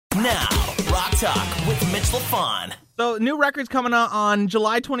Now, Rock Talk with Mitch LaFon. So, new records coming out on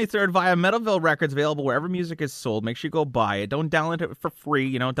July 23rd via Meadowville Records, available wherever music is sold. Make sure you go buy it. Don't download it for free.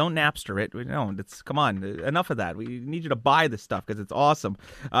 You know, don't Napster it. No, come on, enough of that. We need you to buy this stuff because it's awesome.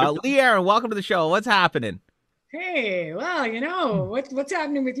 Lee Aaron, welcome to the show. What's happening? Hey, well, you know, what's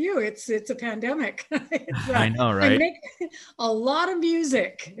happening with you? It's a pandemic. I know, right? I make a lot of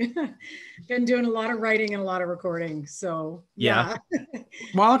music. Been doing a lot of writing and a lot of recording. So yeah.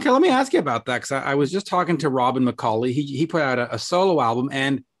 Well, okay, let me ask you about that, because I was just talking to Robin McCauley. He put out a solo album,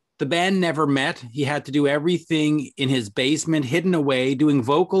 and the band never met. He had to do everything in his basement, hidden away, doing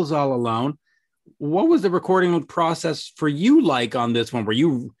vocals all alone. What was the recording process for you like on this one? Were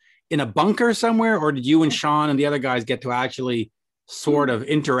you in a bunker somewhere, or did you and Sean and the other guys get to actually sort of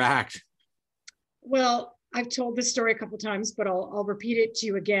interact? Well, I've told this story a couple of times, but I'll repeat it to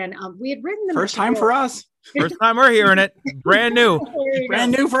you again. We had written the first time for us. First time we're hearing it. Brand new.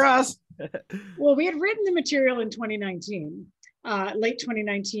 Brand new for us. Well, we had written the material in 2019, late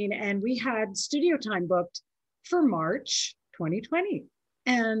 2019, and we had studio time booked for March 2020.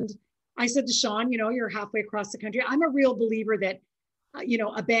 And I said to Sean, you know, you're halfway across the country. I'm a real believer that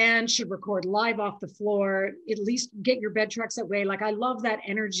a band should record live off the floor, at least get your bed tracks that way. Like, I love that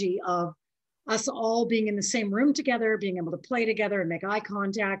energy of us all being in the same room together, being able to play together and make eye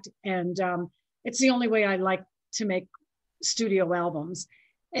contact. And it's the only way I like to make studio albums.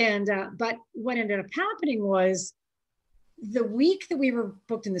 And, but what ended up happening was the week that we were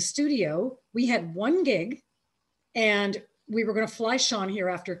booked in the studio, we had one gig and we were going to fly Sean here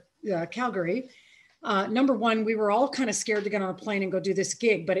after Calgary. Number one, we were all kind of scared to get on a plane and go do this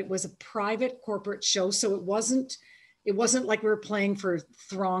gig, but it was a private corporate show. So it wasn't like we were playing for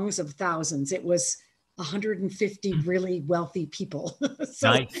throngs of thousands. It was 150 really wealthy people.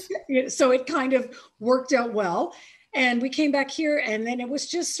 Nice. So it kind of worked out well. And we came back here, and then it was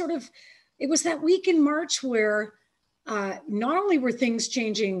just it was that week in March where not only were things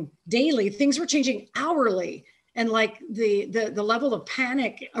changing daily, things were changing hourly. And like the level of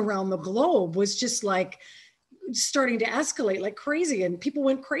panic around the globe was just like starting to escalate like crazy, and people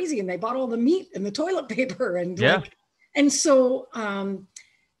went crazy and they bought all the meat and the toilet paper and so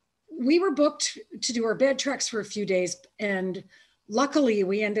we were booked to do our bed tracks for a few days, and luckily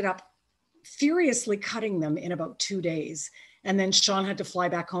we ended up furiously cutting them in about 2 days. And then Sean had to fly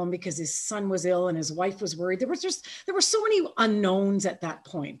back home because his son was ill and his wife was worried. There were so many unknowns at that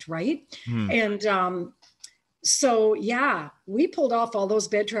point, right? And so yeah, we pulled off all those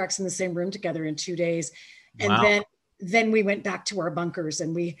bed tracks in the same room together in 2 days. And wow. then we went back to our bunkers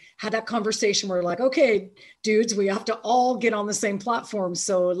and we had that conversation where we're like, okay, dudes, we have to all get on the same platform.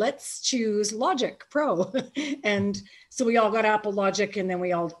 So let's choose Logic Pro. And so we all got Apple Logic, and then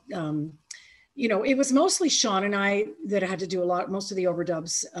we all, it was mostly Sean and I that had to do most of the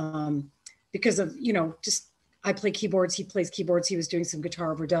overdubs because of, just I play keyboards, he plays keyboards. He was doing some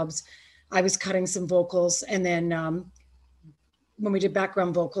guitar overdubs. I was cutting some vocals. And then when we did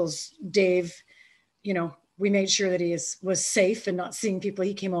background vocals, Dave, we made sure that he was safe and not seeing people.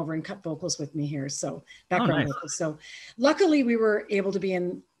 He came over and cut vocals with me here. So background vocals. So luckily we were able to be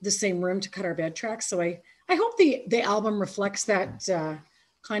in the same room to cut our bed tracks. So I hope the album reflects that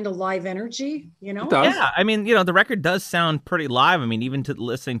kind of live energy, It does. Yeah, I mean, the record does sound pretty live. I mean, even to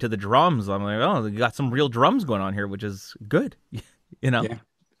listening to the drums, I'm like, oh, you got some real drums going on here, which is good, Yeah.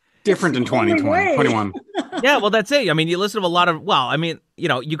 Different in 2021. Yeah, well, that's it. I mean, you listen to a lot of,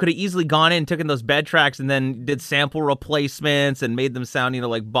 you could have easily gone in, taken those bed tracks, and then did sample replacements and made them sound,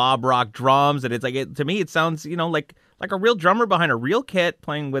 like Bob Rock drums. And it's like, to me, it sounds, like a real drummer behind a real kit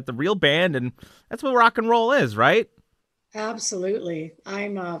playing with the real band. And that's what rock and roll is, right? Absolutely.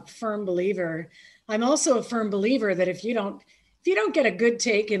 I'm a firm believer. I'm also a firm believer that if you don't get a good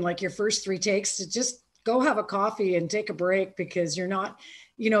take in like your first 3 takes, to just go have a coffee and take a break, because you're not,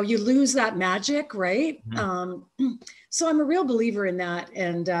 you lose that magic, right? Mm-hmm. So I'm a real believer in that.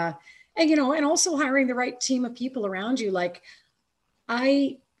 And also hiring the right team of people around you. Like,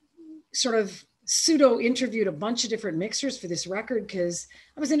 I sort of pseudo interviewed a bunch of different mixers for this record because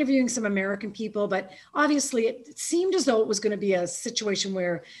I was interviewing some American people, but obviously it seemed as though it was going to be a situation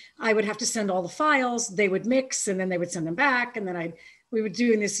where I would have to send all the files, they would mix, and then they would send them back. And then we were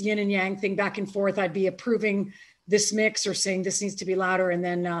doing this yin and yang thing back and forth. I'd be approving this mix or saying this needs to be louder. And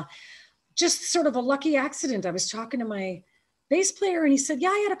then just sort of a lucky accident, I was talking to my bass player and he said,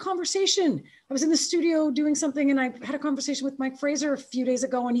 yeah, I had a conversation. I was in the studio doing something and I had a conversation with Mike Fraser a few days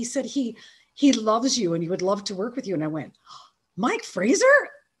ago. And he said, he loves you and he would love to work with you. And I went, Mike Fraser?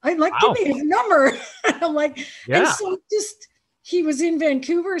 I'm like, wow. Give me his number. I'm like, yeah. And so he was in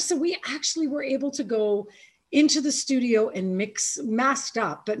Vancouver. So we actually were able to go into the studio and masked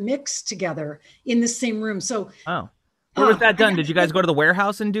up, but mixed together in the same room. So, Oh, where was that done? Did you guys go to the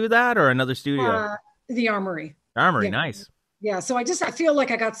warehouse and do that, or another studio? The Armory. Armory, Yeah. nice. Yeah. So I feel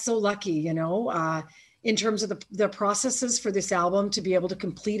like I got so lucky, in terms of the processes for this album to be able to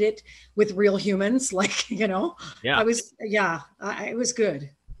complete it with real humans. Like, Yeah. it was good.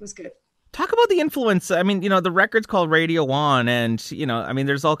 It was good. Talk about the influence. I mean, the record's called Radio One, and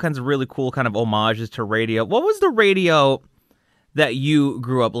there's all kinds of really cool kind of homages to radio. What was the radio that you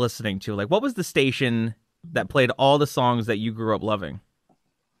grew up listening to? Like, what was the station that played all the songs that you grew up loving?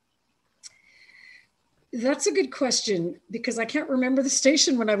 That's a good question, because I can't remember the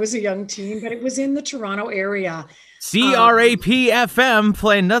station when I was a young teen, but it was in the Toronto area. CRAP-FM,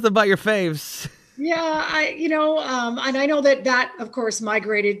 playing nothing but your faves. Yeah, and I know that of course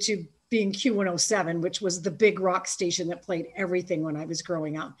migrated to being Q107, which was the big rock station that played everything when I was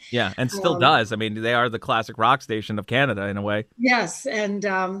growing up. Yeah, and still does. I mean, they are the classic rock station of Canada in a way. Yes, and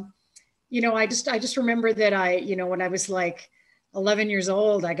I just remember that when I was like 11 years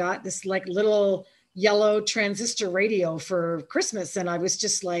old, I got this like little yellow transistor radio for Christmas, and I was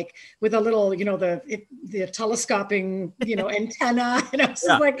just like with a little the telescoping antenna, and I was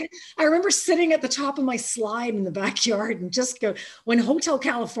like, I remember sitting at the top of my slide in the backyard and just go, when Hotel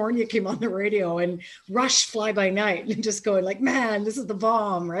California came on the radio and Rush Fly By Night, and just going like, man, this is the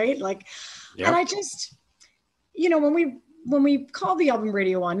bomb, right? Like, and I just when we call the album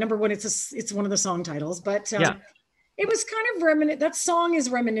Radio On, number one, it's one of the song titles, but it was kind of that song is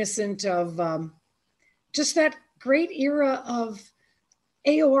reminiscent of just that great era of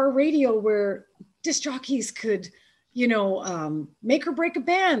AOR radio where disc jockeys could, make or break a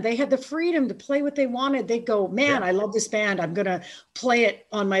band. They had the freedom to play what they wanted. They'd go, man, I love this band. I'm going to play it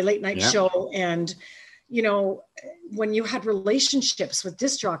on my late night show. And, when you had relationships with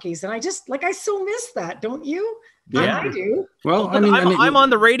disc jockeys, and I so miss that. Don't you? Yeah, I do. Well, I'm on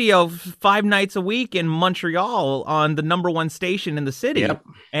the radio 5 nights a week in Montreal on the number one station in the city. Yep.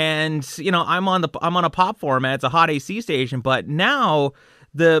 And I'm on a pop format. It's a hot AC station, but now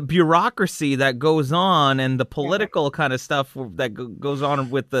the bureaucracy that goes on and the political kind of stuff that goes on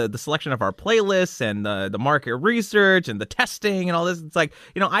with the selection of our playlists and the market research and the testing and all this, it's like,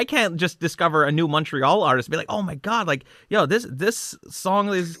 I can't just discover a new Montreal artist and be like, oh my God, like, this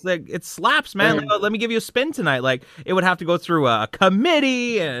song is like, it slaps, man. Like, let me give you a spin tonight. Like, it would have to go through a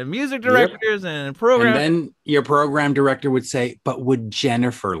committee and music directors and program. And then your program director would say, but would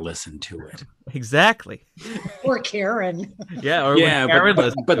Jennifer listen to it? Exactly. Or Karen.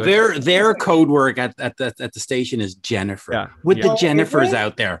 But their code work at the station is Jennifer. Yeah. Would the Jennifers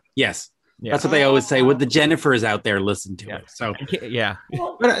out there? Yes. Yeah. That's what they always say. Would the Jennifers out there listen to it? So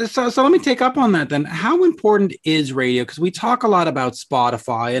So let me take up on that then. How important is radio? Because we talk a lot about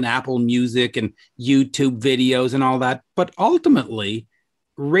Spotify and Apple Music and YouTube videos and all that, but ultimately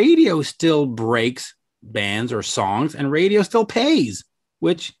radio still breaks bands or songs, and radio still pays,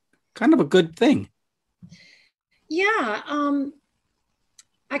 which kind of a good thing. Yeah.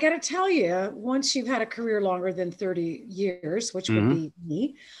 I got to tell you, once you've had a career longer than 30 years, which would be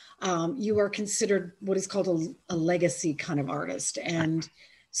me, you are considered what is called a legacy kind of artist. And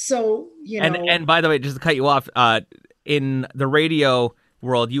so, and by the way, just to cut you off, in the radio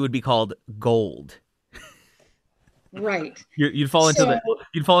world, you would be called gold. Right. You'd fall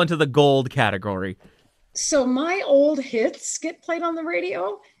into the gold category. So my old hits get played on the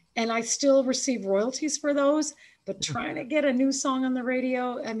radio, and I still receive royalties for those. But trying to get a new song on the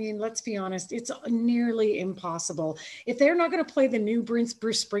radio, I mean, let's be honest, it's nearly impossible. If they're not going to play the new Bruce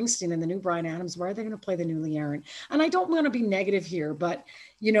Springsteen and the new Bryan Adams, why are they going to play the new Lee Aaron? And I don't want to be negative here, but,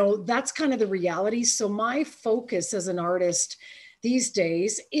 that's kind of the reality. So my focus as an artist these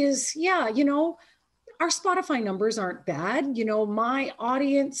days is, our Spotify numbers aren't bad. My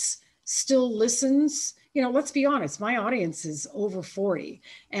audience still listens. Let's be honest, my audience is over 40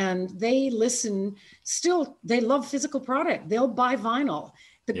 and they listen still. They love physical product. They'll buy vinyl.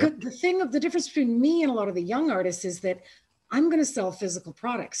 The difference between me and a lot of the young artists is that I'm going to sell physical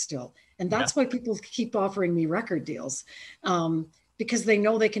products still. And that's why people keep offering me record deals, because they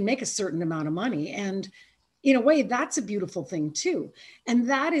know they can make a certain amount of money. And in a way, that's a beautiful thing too. And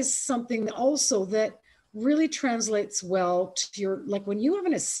that is something that also that really translates well to like when you have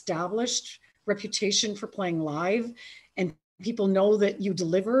an established reputation for playing live and people know that you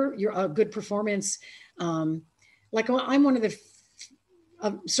deliver a good performance. Like I'm one of the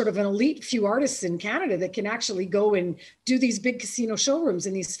sort of an elite few artists in Canada that can actually go and do these big casino showrooms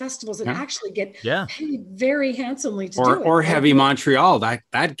and these festivals and actually get paid very handsomely to do it. Or Heavy Montreal,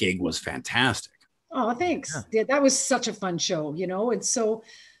 that gig was fantastic. Oh, thanks. Yeah, that was such a fun show, And so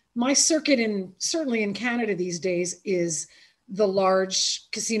my circuit certainly in Canada these days is the large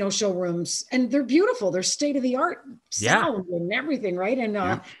casino showrooms, and they're beautiful. They're state of the art sound and everything, right?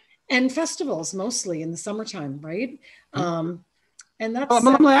 And festivals mostly in the summertime, right? And that's. Well,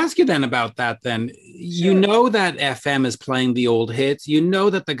 I'm going to ask you then about that. Then you know that FM is playing the old hits. You know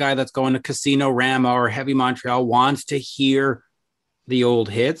that the guy that's going to Casino Rama or Heavy Montreal wants to hear the old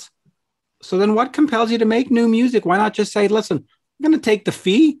hits. So then, what compels you to make new music? Why not just say, "Listen, I'm going to take the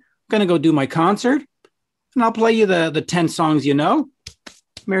fee. I'm going to go do my concert, and I'll play you the 10 songs you know.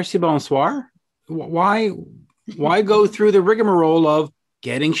 Merci, bonsoir." Why go through the rigmarole of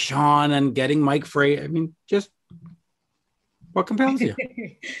getting Sean and getting Mike Frey? I mean, just what compels you?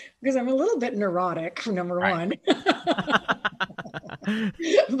 Because I'm a little bit neurotic, number one.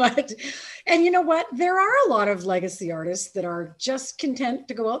 But, and you know what? There are a lot of legacy artists that are just content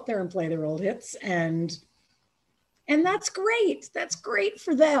to go out there and play their old hits, and that's great. That's great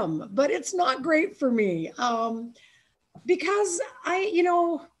for them, but it's not great for me. Because I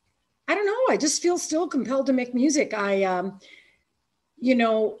don't know. I just feel still compelled to make music. I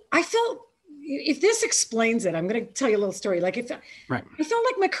felt, if this explains it, I'm going to tell you a little story. Like I felt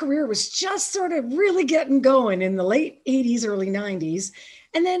like my career was just sort of really getting going in the late 80s, early 90s.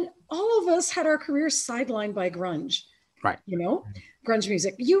 And then all of us had our careers sidelined by grunge, right? Grunge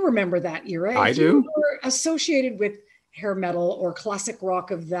music. You remember that era. I do. You were associated with hair metal or classic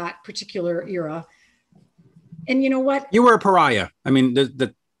rock of that particular era. And you know what? You were a pariah. I mean,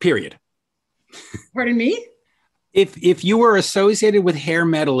 the period. Pardon me? If you were associated with hair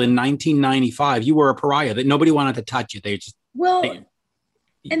metal in 1995, you were a pariah that nobody wanted to touch you. They just and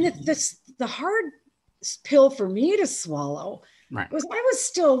the hard pill for me to swallow was I was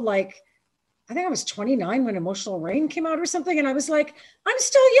still like, I think I was 29 when Emotional Rain came out or something, and I was like, I'm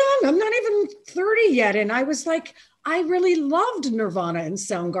still young. I'm not even 30 yet, and I was like, I really loved Nirvana and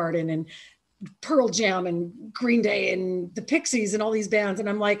Soundgarden and Pearl Jam and Green Day and the Pixies and all these bands, and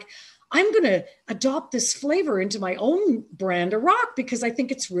I'm like, I'm going to adopt this flavor into my own brand of rock because I think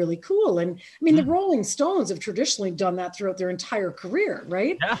it's really cool. And I mean, the Rolling Stones have traditionally done that throughout their entire career,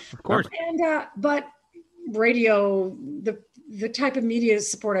 right? Yeah, of course. And but radio, the type of media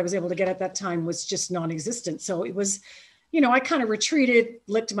support I was able to get at that time was just non-existent. So it was, I kind of retreated,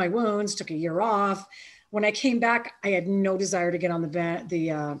 licked my wounds, took a year off. When I came back, I had no desire to get on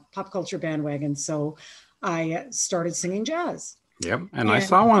the pop culture bandwagon. So I started singing jazz. Yep. And I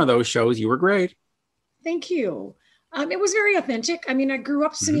saw one of those shows. You were great. Thank you. It was very authentic. I mean, I grew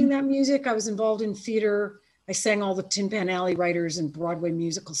up singing that music. I was involved in theater. I sang all the Tin Pan Alley writers and Broadway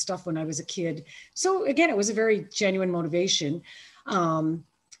musical stuff when I was a kid. So again, it was a very genuine motivation. And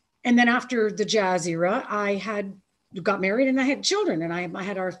then after the jazz era, I got married and I had children. And I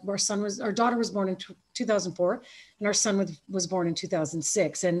had our daughter was born in 2004 and our son was born in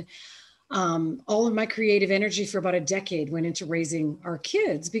 2006. And all of my creative energy for about a decade went into raising our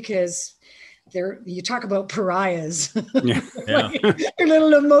kids because you talk about pariahs. Yeah. Like, they're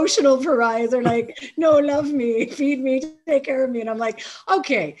little emotional pariahs. They're like, no, love me, feed me, take care of me. And I'm like,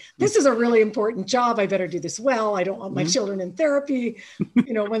 okay, this is a really important job. I better do this well. I don't want my children in therapy,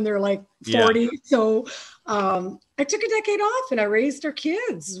 when they're like 40. Yeah. So I took a decade off and I raised our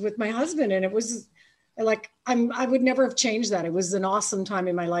kids with my husband, and it was like, I would never have changed that. It was an awesome time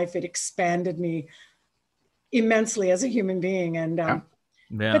in my life. It expanded me immensely as a human being. And,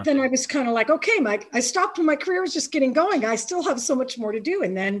 but then I was kind of like, okay, Mike, I stopped when my career was just getting going. I still have so much more to do.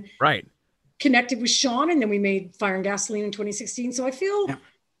 And then connected with Sean, and then we made Fire and Gasoline in 2016. So I feel,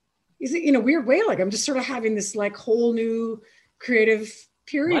 in a weird way, like I'm just sort of having this like whole new creative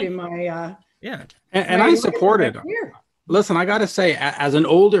period in my, and I support it. Listen, I got to say, as an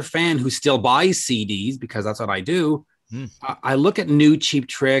older fan who still buys CDs, because that's what I do, I look at new Cheap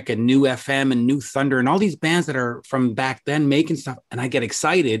Trick and new FM and new Thunder and all these bands that are from back then making stuff, and I get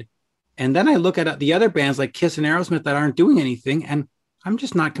excited. And then I look at the other bands like Kiss and Aerosmith that aren't doing anything, and I'm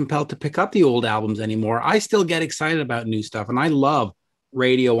just not compelled to pick up the old albums anymore. I still get excited about new stuff, and I love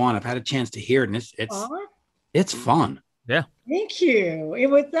Radio On. I've had a chance to hear it, and it's fun. Yeah. Thank you. It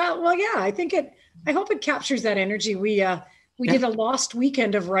was that. Well, yeah, I hope it captures that energy. We did a lost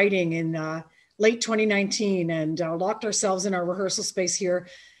weekend of writing in late 2019 and locked ourselves in our rehearsal space here.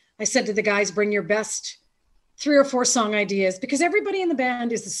 I said to the guys, bring your best 3 or 4 song ideas, because everybody in the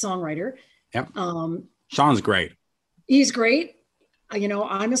band is the songwriter. Yep. Sean's great. He's great. I'm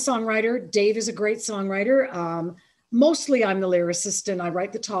a songwriter. Dave is a great songwriter. Mostly I'm the lyricist and I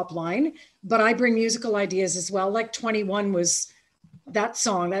write the top line, but I bring musical ideas as well. Like 21 was that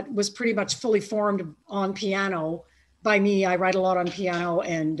song that was pretty much fully formed on piano by me. I write a lot on piano,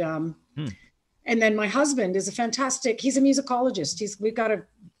 and then my husband is he's a musicologist. We've got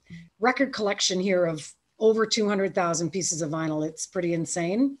record collection here of over 200,000 pieces of vinyl. It's pretty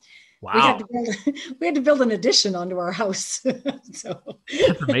insane. Wow. We had to build an addition onto our house. So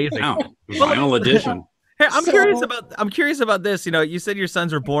that's amazing. Wow. Vinyl edition. Hey, I'm curious about this. You know, you said your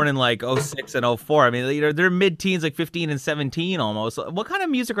sons were born in like 06 and 04. I mean, you know, they're mid-teens, like 15 and 17 almost. What kind of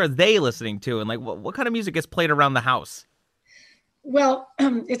music are they listening to? And like, what kind of music gets played around the house? Well,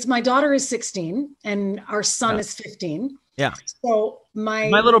 it's my daughter is 16 and our son is 15. Yeah. So my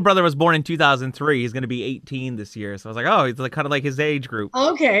little brother was born in 2003. He's going to be 18 this year. So I was like, oh, he's like kind of like his age group.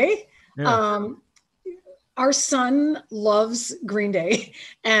 Okay. Yeah. Our son loves Green Day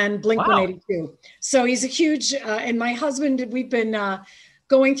and Blink-182. So he's a huge, and my husband, we've been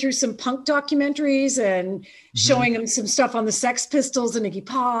going through some punk documentaries and showing him some stuff on the Sex Pistols and Iggy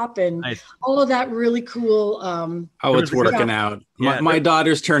Pop and all of that really cool. It's working out. My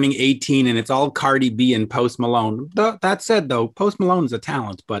daughter's turning 18 and it's all Cardi B and Post Malone. That said, though, Post Malone is a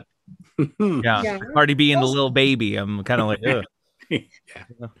talent, but Cardi B and the Lil Baby. I'm kind of like, ugh.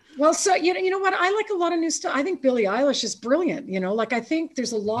 Well, so you know what? I like a lot of new stuff. I think Billie Eilish is brilliant. You know, like I think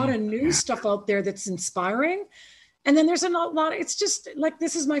there's a lot of new stuff out there that's inspiring. And then there's a lot. It's just like,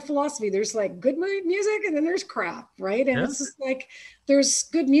 this is my philosophy. There's like good music and then there's crap, right? And it's just like, there's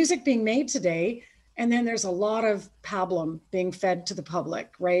good music being made today. And then there's a lot of pablum being fed to the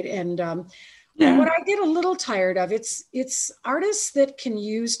public, right? And what I get a little tired of, it's artists that can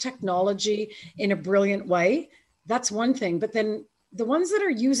use technology in a brilliant way. That's one thing. But then the ones that are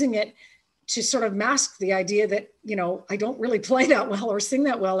using it to sort of mask the idea that, you know, I don't really play that well or sing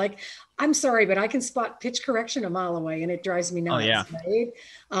that well. Like, I'm sorry, but I can spot pitch correction a mile away and it drives me nuts. Oh, yeah.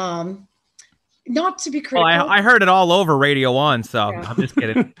 Right? Not to be critical. Well, I heard it all over Radio 1, so I'm just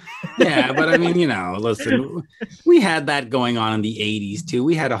kidding. Yeah, but I mean, you know, listen, we had that going on in the 80s too.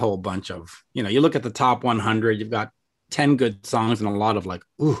 We had a whole bunch of, you know, you look at the top 100, you've got 10 good songs and a lot of like,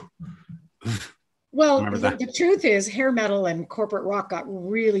 ooh. Well, the truth is hair metal and corporate rock got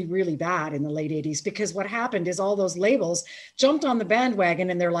really, really bad in the late 80s because what happened is all those labels jumped on the bandwagon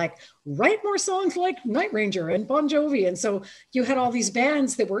and they're like, write more songs like Night Ranger and Bon Jovi. And so you had all these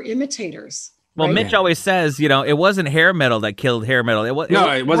bands that were imitators. Well, right? Mitch always says, you know, it wasn't hair metal that killed hair metal. It wasn't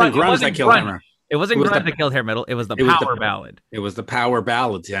grunge that killed hair metal. It wasn't grunge that killed hair metal. It was the power ballad. It was the power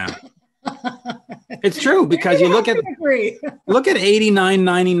ballads, yeah. It's true because you look at 89,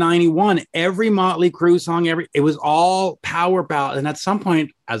 90, 91, every Motley Crue song, it was all power ballad. And at some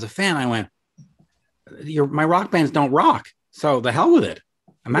point as a fan, I went, my rock bands don't rock. So the hell with it.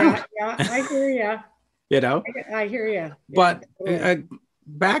 I'm out. Yeah, I hear you. You know, I hear you. But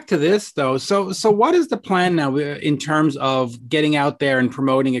back to this though. So what is the plan now in terms of getting out there and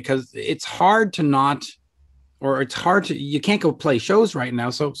promoting it? Because it's hard to you can't go play shows right now.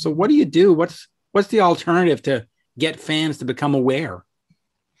 So what do you do? What's the alternative to get fans to become aware?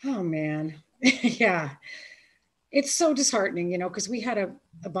 Oh man. Yeah. It's so disheartening, you know, because we had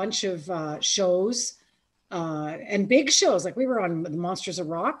a bunch of shows and big shows. Like we were on the Monsters of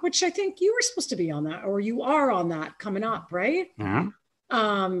Rock, which I think you were supposed to be on that, or you are on that coming up, right? Yeah.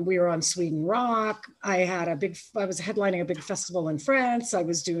 We were on Sweden Rock. I was headlining a big festival in France. I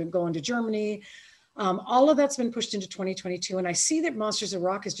was going to Germany. All of that's been pushed into 2022. And I see that Monsters of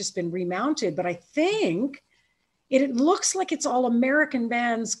Rock has just been remounted, but I think it looks like it's all American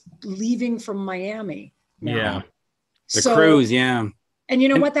bands leaving from Miami now. Yeah. The cruise, yeah. And you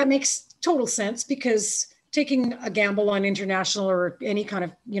know what? That makes total sense because taking a gamble on international or any kind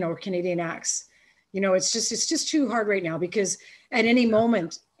of, you know, Canadian acts, you know, it's just too hard right now because at any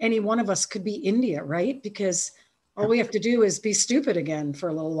moment, any one of us could be India, right? Because all we have to do is be stupid again for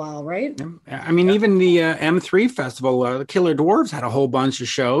a little while, right? I mean, even the M3 festival, the Killer Dwarfs had a whole bunch of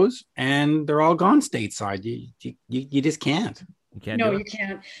shows and they're all gone stateside. You just can't. You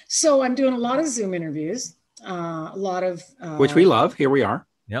can't. So I'm doing a lot of Zoom interviews, a lot of... which we love. Here we are.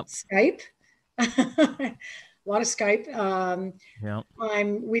 Yep. Skype. A lot of Skype.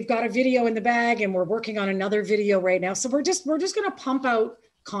 We've got a video in the bag and we're working on another video right now. So we're just going to pump out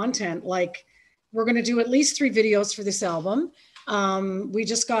content. Like we're going to do at least 3 videos for this album. We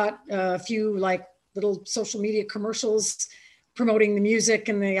just got a few like little social media commercials promoting the music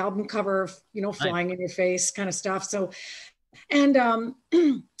and the album cover, you know, flying in your face kind of stuff. So, and,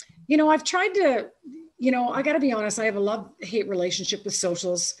 you know, I've tried to, you know, I got to be honest, I have a love-hate relationship with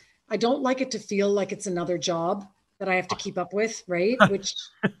socials. I don't like it to feel like it's another job, that I have to keep up with, right? Which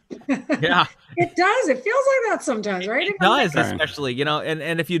Yeah. it does. It feels like that sometimes, right? It does, especially,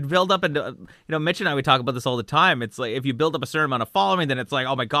 and if you build up into, Mitch and I, we talk about this all the time. It's like, if you build up a certain amount of following, then it's like,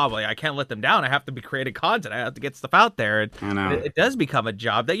 oh my God, well, I can't let them down. I have to be creating content. I have to get stuff out there. I know. It does become a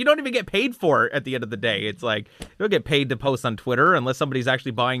job that you don't even get paid for at the end of the day. It's like, you don't get paid to post on Twitter unless somebody's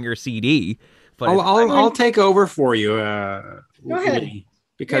actually buying your CD. But I'll take over for you. Go ahead. Lee,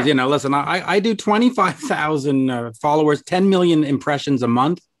 because, listen, I do 25,000 followers, 10 million impressions a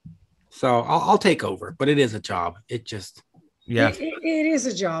month. So I'll take over, but it is a job. It just, it is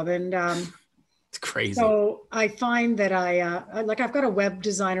a job. And it's crazy. So I find that I've got a web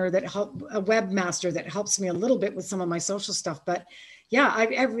designer a webmaster that helps me a little bit with some of my social stuff. But yeah,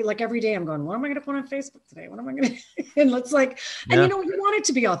 every day I'm going, what am I going to put on Facebook today? What am I going to, and it's like, and you want it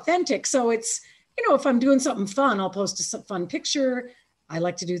to be authentic. So it's, if I'm doing something fun, I'll post a fun picture. I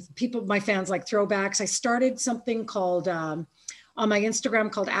like to do my fans like throwbacks. I started something called, on my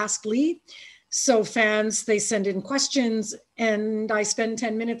Instagram called Ask Lee. So fans, they send in questions and I spend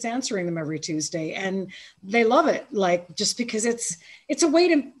 10 minutes answering them every Tuesday, and they love it. Like, just because it's a way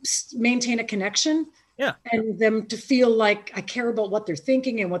to maintain a connection. Yeah. And them to feel like I care about what they're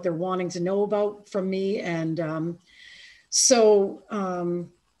thinking and what they're wanting to know about from me. And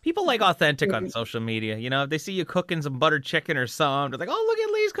people like authentic on social media. If they see you cooking some buttered chicken or something, they're like, oh, look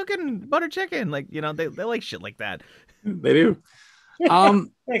at Lee's cooking buttered chicken. Like, they like shit like that. They do.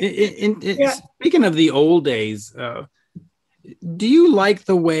 Speaking of the old days, do you like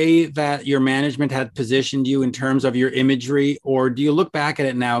the way that your management had positioned you in terms of your imagery, or do you look back at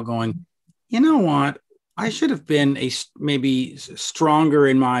it now going, you know what, I should have been maybe stronger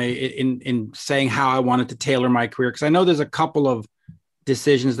in saying how I wanted to tailor my career? Because I know there's a couple of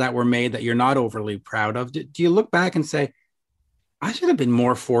decisions that were made that you're not overly proud of. Do you look back and say, I should have been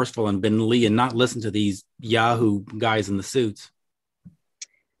more forceful and been Lee and not listen to these Yahoo guys in the suits?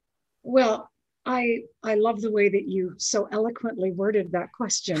 Well, I love the way that you so eloquently worded that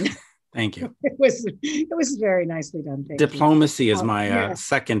question. Thank you. It was very nicely done. Thank Diplomacy you. is my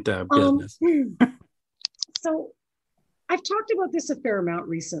second business. So I've talked about this a fair amount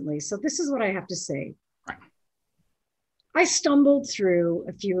recently. So this is what I have to say. Right. I stumbled through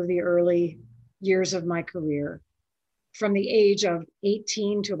a few of the early years of my career from the age of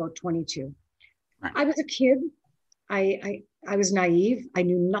 18 to about 22. Right. I was a kid. I was naive. I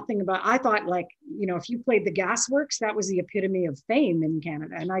knew nothing about, I thought, like, if you played the Gasworks, that was the epitome of fame in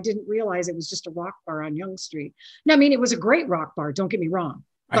Canada. And I didn't realize it was just a rock bar on Yonge Street. Now, I mean, it was a great rock bar, don't get me wrong.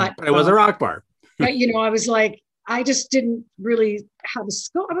 But it was a rock bar. But, I was like, I just didn't really have a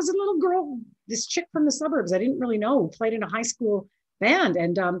scope. I was a little girl, this chick from the suburbs. I didn't really know, played in a high school band.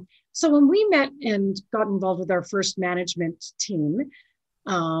 And so when we met and got involved with our first management team,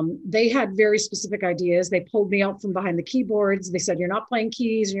 they had very specific ideas. They pulled me out from behind the keyboards. They said, you're not playing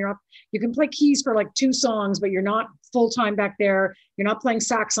keys, and you can play keys for like 2 songs, but you're not full-time back there. You're not playing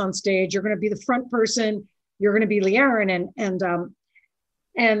sax on stage. You're going to be the front person. You're going to be Lee Aaron.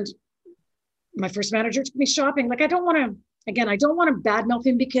 And my first manager took me shopping. Like, I don't want to badmouth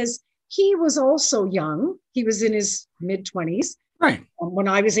him because he was also young. He was in his mid-20s. Right. When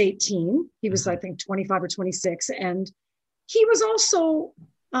I was 18, he was, I think, 25 or 26. And he was also,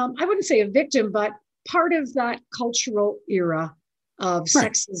 I wouldn't say a victim, but part of that cultural era of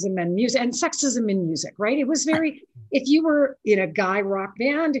sexism and music, and sexism in music, right? It was very, if you were in a guy rock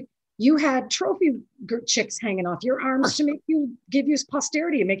band, you had trophy chicks hanging off your arms to give you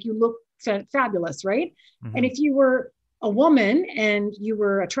posterity and make you look fabulous, right? Mm-hmm. And if you were a woman and you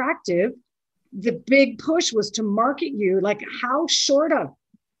were attractive, the big push was to market you like, how short of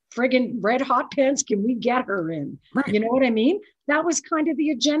friggin' red hot pants can we get her in? Right. You know what I mean? That was kind of the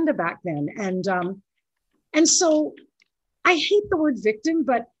agenda back then. And so I hate the word victim,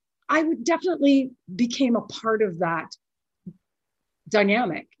 but I would definitely became a part of that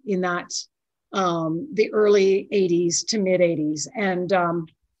dynamic in that the early 80s to mid 80s. And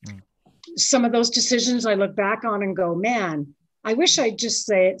some of those decisions I look back on and go, man, I wish I just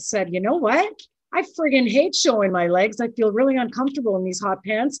said, you know what? I friggin' hate showing my legs. I feel really uncomfortable in these hot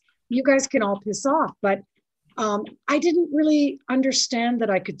pants. You guys can all piss off. But I didn't really understand that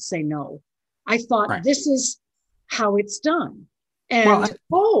I could say no. I thought this is how it's done. And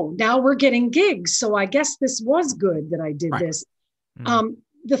now we're getting gigs. So I guess this was good that I did this.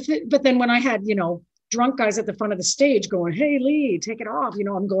 But then when I had, drunk guys at the front of the stage going, hey, Lee, take it off.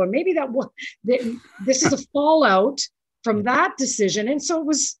 I'm going, maybe this is a fallout from that decision. And so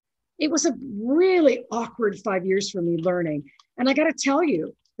it was a really awkward 5 years for me learning. And I got to tell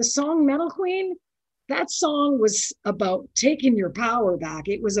you, the song Metal Queen, that song was about taking your power back.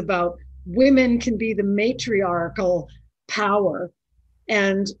 It was about women can be the matriarchal power.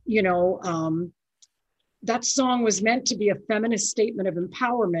 And, that song was meant to be a feminist statement of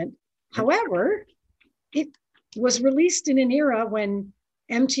empowerment. However, it was released in an era when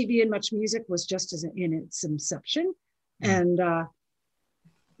MTV and Much Music was just as in its inception. And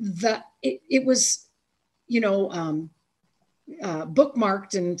it was,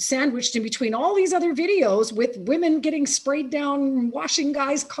 bookmarked and sandwiched in between all these other videos with women getting sprayed down, washing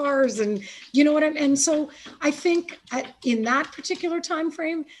guys' cars, and you know what I mean? And so I think in that particular time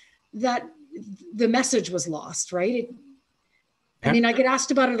frame that the message was lost, right? I mean, I get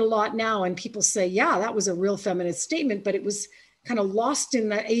asked about it a lot now, and people say, yeah, that was a real feminist statement, but it was kind of lost in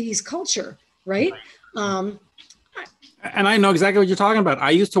the 80s culture, right? And I know exactly what you're talking about.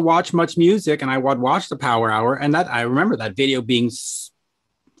 I used to watch Much Music, and I would watch the Power Hour, and that I remember that video being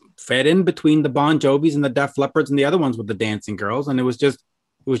fed in between the Bon Jovis and the Def Leppards and the other ones with the dancing girls, and it was just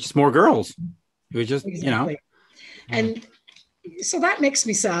more girls. It was just, exactly. And so that makes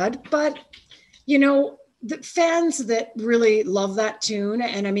me sad, but the fans that really love that tune,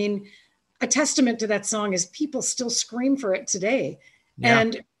 and I mean, a testament to that song is people still scream for it today. Yeah.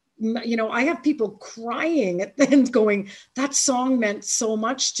 And I have people crying at the end going, that song meant so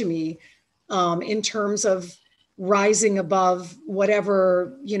much to me in terms of rising above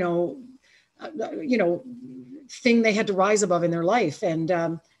whatever, thing they had to rise above in their life.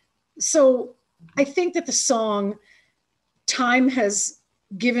 And so I think that the song, time has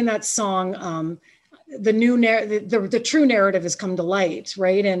given that song the true narrative has come to light,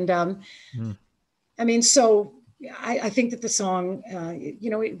 right? And I mean, so I think that the song,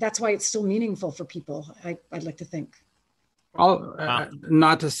 that's why it's still meaningful for people. I'd like to think. Well,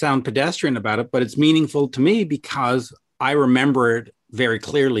 not to sound pedestrian about it, but it's meaningful to me because I remember it very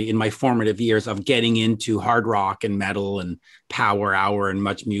clearly in my formative years of getting into hard rock and metal and Power Hour and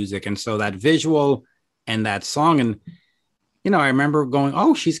Much Music. And so that visual and that song, and, I remember going,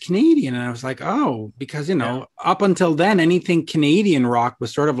 oh, she's Canadian. And I was like, oh, because, up until then, anything Canadian rock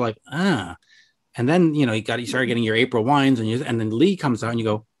was sort of like, And then, you started getting your April Wines and then Lee comes out and you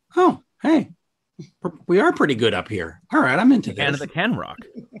go, oh, hey, we are pretty good up here. All right, I'm into this. Canada can rock.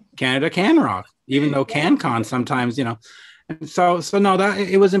 Canada can rock, even though CanCon sometimes, And so no, that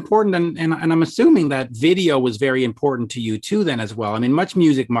it was important. And I'm assuming that video was very important to you too then as well. I mean, Much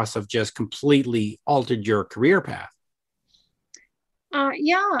Music must have just completely altered your career path.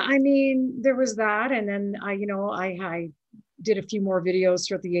 Yeah, I mean, there was that. And then I did a few more videos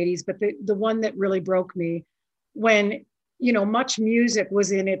throughout the 80s, but the one that really broke me when, Much Music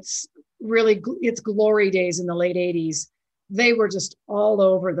was in its glory days in the late 80s, they were just all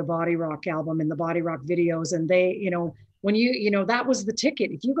over the Body Rock album and the Body Rock videos. And they, when that was the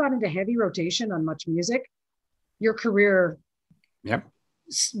ticket. If you got into heavy rotation on Much Music, your career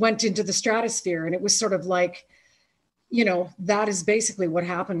went into the stratosphere. And it was sort of like, that is basically what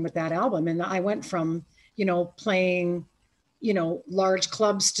happened with that album. And I went from, playing, large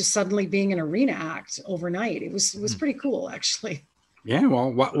clubs to suddenly being an arena act overnight. It was pretty cool, actually. Yeah.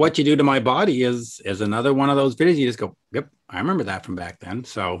 Well, what you do to my body is another one of those videos. You just go, yep, I remember that from back then.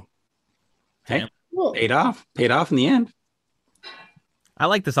 So, hey, cool. Paid off in the end. I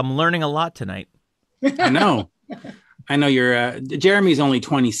like this. I'm learning a lot tonight. I know. You're Jeremy's only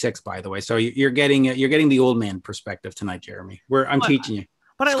 26, by the way. So you're getting the old man perspective tonight, Jeremy. I'm teaching you.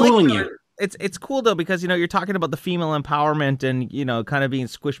 But schooling I like it's cool though, because you're talking about the female empowerment and kind of being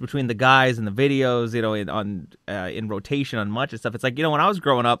squished between the guys and the videos, in rotation on Much and stuff. It's like, when I was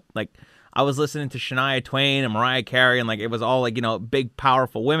growing up, like I was listening to Shania Twain and Mariah Carey, and like it was all like big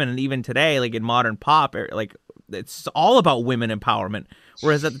powerful women. And even today, like in modern pop, like it's all about women empowerment.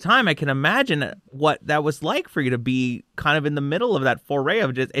 Whereas at the time, I can imagine what that was like for you to be kind of in the middle of that foray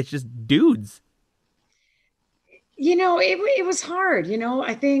of it's just dudes. It was hard.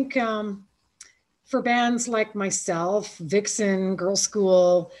 I think for bands like myself, Vixen, Girl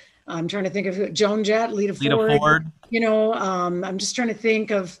School, I'm trying to think of Joan Jett, Lita Ford. I'm just trying to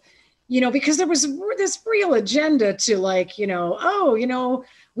think of, because there was this real agenda to like,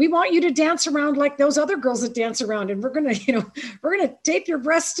 we want you to dance around like those other girls that dance around. And we're going to tape your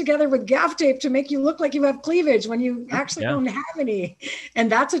breasts together with gaff tape to make you look like you have cleavage when you actually don't have any.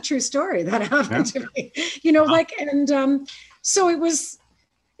 And that's a true story that happened to me, so it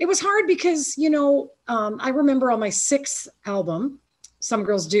was hard because, I remember on my 6th album, Some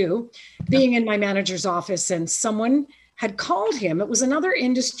Girls Do, being in my manager's office and someone had called him. It was another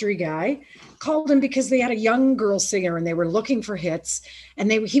industry guy, called him because they had a young girl singer and they were looking for hits.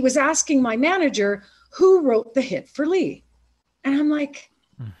 And he was asking my manager who wrote the hit for Lee. And I'm like,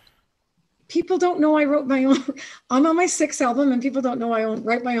 people don't know I wrote my own. I'm on my 6th album, and people don't know I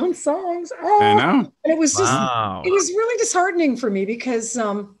write my own songs. Oh, I know. and it was just, Wow. it was really disheartening for me because,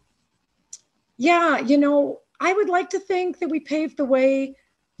 yeah, you know, I would like to think that we paved the way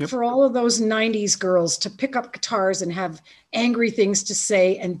for all of those 90s girls to pick up guitars and have angry things to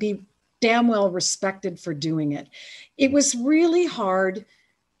say and be damn well respected for doing it. It was really hard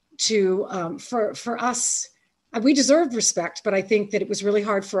to, for us. We deserved respect, but I think that it was really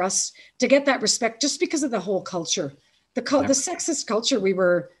hard for us to get that respect just because of the whole culture, the sexist culture we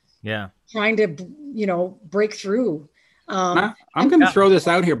were trying to, you know, break through. I'm going to throw this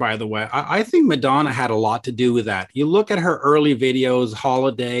out here, by the way. I think Madonna had a lot to do with that. You look at her early videos,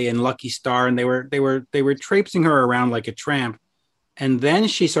 Holiday and Lucky Star, and they were traipsing her around like a tramp. And then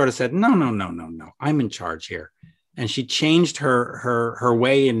she sort of said, no, I'm in charge here. And she changed her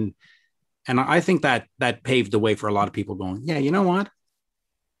way. And I think that paved the way for a lot of people going, yeah, you know what?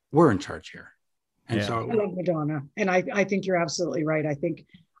 We're in charge here. And so I love Madonna. And I think you're absolutely right.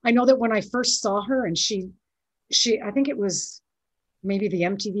 I know that when I first saw her and she, I think it was maybe the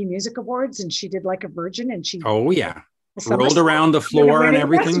MTV Music Awards, and she did like a virgin, and she rolled around the floor and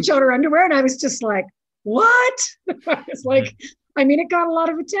everything. She showed her underwear, and I was just like, what? I was like, I mean, it got a lot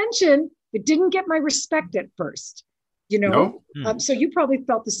of attention. It didn't get my respect at first, you know? No. So you probably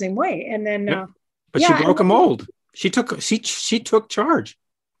felt the same way. And then, but she broke a mold. She took charge.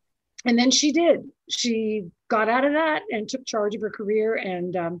 And then she did. She got out of that and took charge of her career.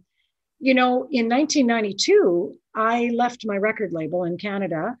 And, you know, in 1992, I left my record label in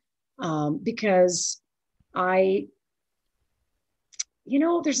Canada because you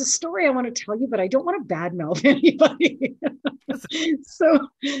know, there's a story I want to tell you, but I don't want to badmouth anybody. So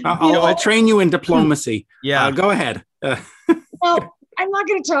I'll train you in diplomacy. Go ahead. Well, I'm not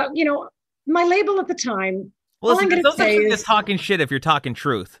going to talk, you know, my label at the time. Well, listen, those are just talking shit if you're talking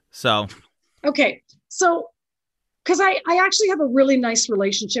truth. So, okay. So, because I actually have a really nice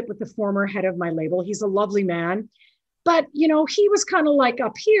relationship with the former head of my label. He's a lovely man. But, you know, he was kind of like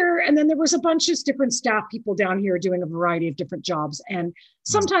up here, and then there was a bunch of different staff people down here doing a variety of different jobs. And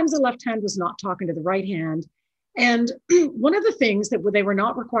sometimes the left hand was not talking to the right hand. And one of the things that they were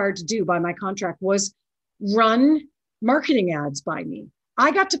not required to do by my contract was run marketing ads by me.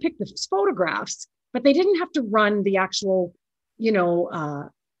 I got to pick the photographs, but they didn't have to run the actual, you know,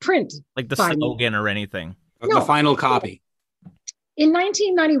 print. Like the slogan or anything. No. The final copy. In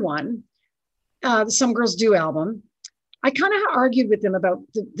 1991, the Some Girls Do album, I kind of argued with them about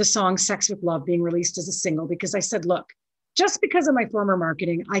the song Sex with Love being released as a single, because I said, look, just because of my former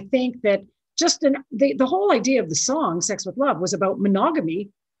marketing, I think that just the whole idea of the song Sex with Love was about monogamy.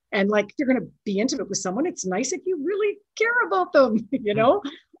 And like, if you're going to be intimate with someone, it's nice if you really care about them, you know?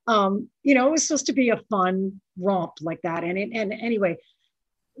 You know, it was supposed to be a fun romp like that. And anyway,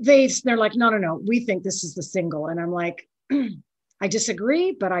 they're like, no, we think this is the single. And I'm like, I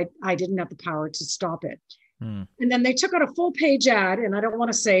disagree, but I didn't have the power to stop it. And then they took out a full page ad, and I don't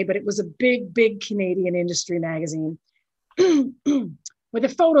want to say, but it was a big Canadian industry magazine with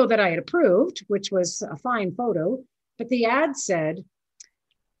a photo that I had approved, which was a fine photo. But the ad said,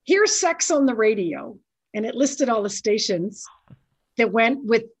 here's sex on the radio. And it listed all the stations that went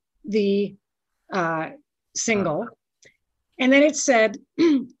with the single. And then it said,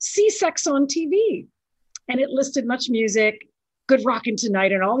 see sex on TV. And it listed Much Music, Good Rockin'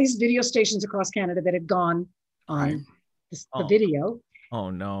 Tonight, and all these video stations across Canada that had gone on the video. Oh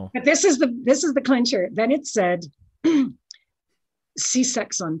no. But this is the clincher. Then it said, see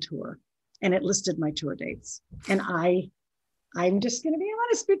sex on tour. And it listed my tour dates. And I'm just going to be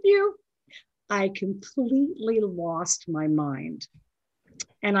honest with you. I completely lost man.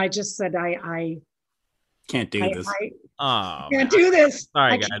 And I just said, I can't do this. I can't do this.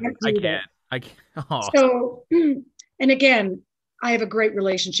 Sorry, guys. I can't. Oh. So, and again, I have a great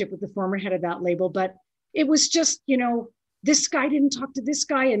relationship with the former head of that label, but it was just, you know, this guy didn't talk to this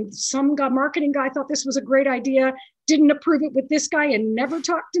guy, and some marketing guy thought this was a great idea, didn't approve it with this guy, and never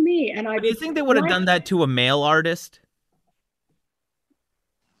talked to me. And do you think they would have done that to a male artist?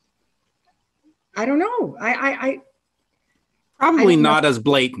 I don't know. I probably not as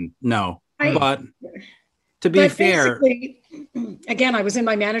blatant. No, but to be fair, again, I was in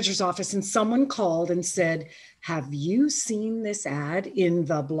my manager's office, and someone called and said, have you seen this ad in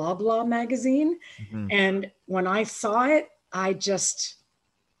the blah, blah magazine? Mm-hmm. And when I saw it, I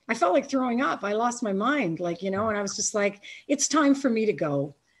felt like throwing up. I lost my mind, like, you know, and I was just like, it's time for me to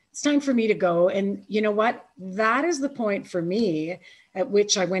go. It's time for me to go. And you know what? That is the point for me at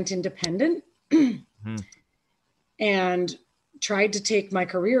which I went independent mm-hmm. and tried to take my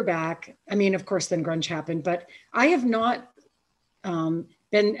career back. I mean, of course, then grunge happened, but I have not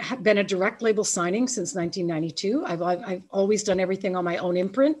been a direct label signing since 1992. I've always done everything on my own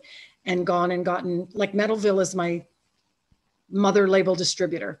imprint and gone and gotten, like Metalville is my mother label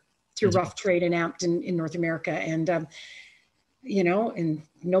distributor through Rough Trade and Amped in North America. And, you know, and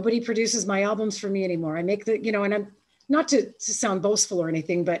nobody produces my albums for me anymore. I make the, you know, and I'm not to sound boastful or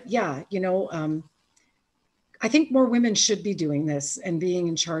anything, but yeah, you know, I think more women should be doing this and being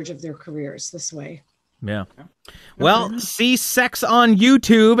in charge of their careers this way. Yeah. Well, see Sex on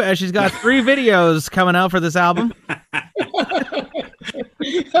YouTube, as she's got 3 videos coming out for this album.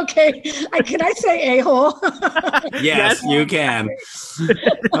 Okay. Can I say a-hole? Yes, you can.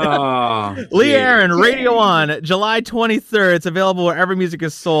 Oh, Lee Aaron, Radio On, July 23rd. It's available wherever music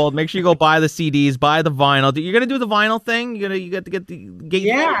is sold. Make sure you go buy the CDs, buy the vinyl. You're going to do the vinyl thing? You got to get the gate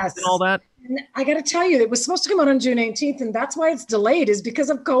and all that? And I got to tell you, it was supposed to come out on June 18th, and that's why it's delayed, is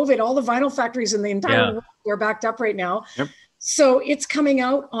because of COVID. All the vinyl factories in the entire world are backed up right now. Yep. So it's coming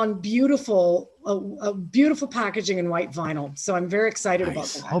out on beautiful packaging in white vinyl. So I'm very excited about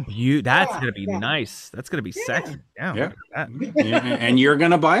that. Oh, that's going to be nice. That's going to be sexy. Yeah. Yeah. And you're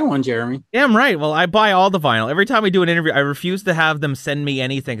going to buy one, Jeremy. Yeah, I'm right. Well, I buy all the vinyl. Every time we do an interview, I refuse to have them send me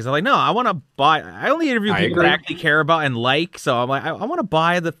anything because I'm like, no, I want to buy. I only interview people that I actually care about and like. So I'm like, I want to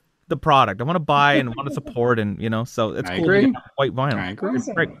buy the product. I want to buy and want to support, and you know, so it's cool to get white vinyl. I agree.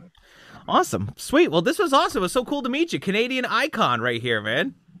 Awesome. Great. Awesome. Sweet. Well, this was awesome. It was so cool to meet you. Canadian icon right here,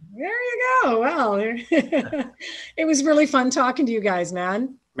 man. There you go. Well, it was really fun talking to you guys,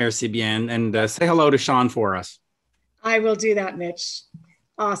 man. Merci bien. And say hello to Sean for us. I will do that, Mitch.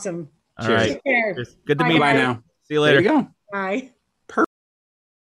 Awesome. All right. Take care. Good to meet you. Bye now. See you later. There you go. Bye.